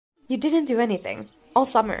You didn't do anything. All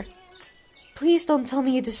summer. Please don't tell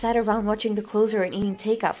me you just sat around watching The Closer and eating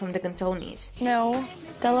takeout from the Cantonis. No,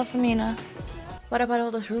 Della Femina. What about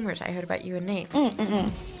all those rumors I heard about you and Nate?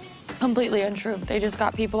 Completely untrue. They just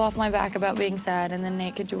got people off my back about being sad, and then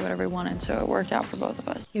Nate could do whatever he wanted, so it worked out for both of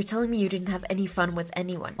us. You're telling me you didn't have any fun with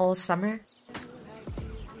anyone all summer?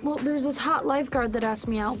 Well, there's this hot lifeguard that asked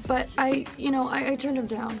me out, but I turned him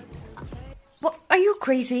down. What? Are you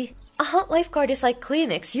crazy? A hot lifeguard is like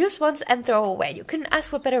Kleenex. Use once and throw away. You couldn't ask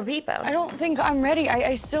for better rebound. I don't think I'm ready.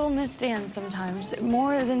 I still miss Dan sometimes.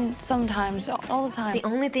 More than sometimes. All the time. The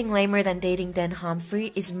only thing lamer than dating Dan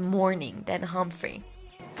Humphrey is mourning Dan Humphrey.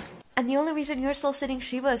 And the only reason you're still sitting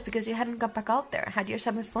Shiva is because you hadn't got back out there, had your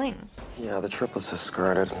summer fling. Yeah, the triplets are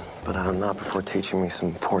skirted, but not before teaching me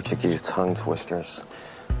some Portuguese tongue twisters.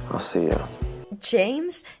 I'll see ya.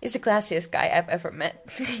 James is the classiest guy I've ever met,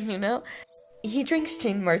 you know? He drinks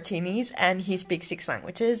gin martinis and he speaks 6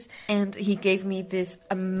 languages. And he gave me this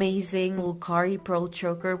amazing Bulgari pearl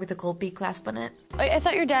choker with a gold B clasp on it. I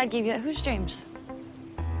thought your dad gave you that. Who's James?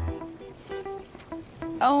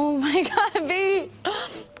 Oh my god, B!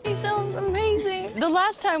 He sounds amazing. The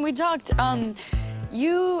last time we talked,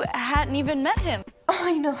 you hadn't even met him. Oh,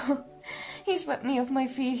 I know. He swept me off my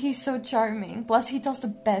feet. He's so charming. Plus, he tells the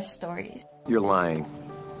best stories. You're lying.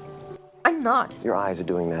 I'm not. Your eyes are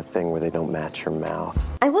doing that thing where they don't match your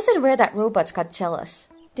mouth. I wasn't aware that robots got jealous.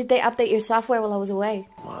 Did they update your software while I was away?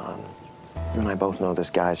 Come on. You and I both know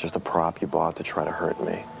this guy's just a prop you bought to try to hurt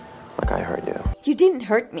me. Like I hurt you. You didn't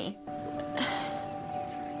hurt me.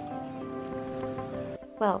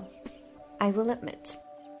 Well, I will admit,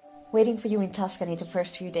 waiting for you in Tuscany the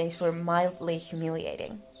first few days were mildly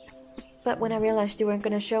humiliating. But when I realized you weren't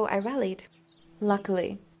gonna show, I rallied.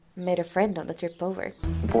 Luckily, made a friend on the trip over.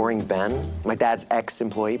 Boring Ben? My dad's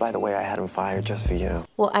ex-employee, by the way. I had him fired just for you.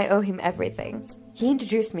 Well, I owe him everything. He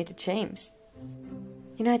introduced me to James.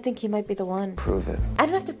 You know, I think he might be the one. Prove it. I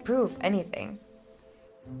don't have to prove anything.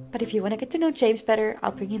 But if you want to get to know James better,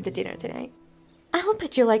 I'll bring him to dinner tonight. I hope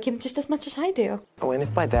that you like him just as much as I do. Oh, and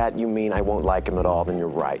if by that you mean I won't like him at all, then you're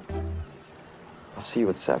right. I'll see you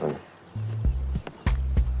at 7.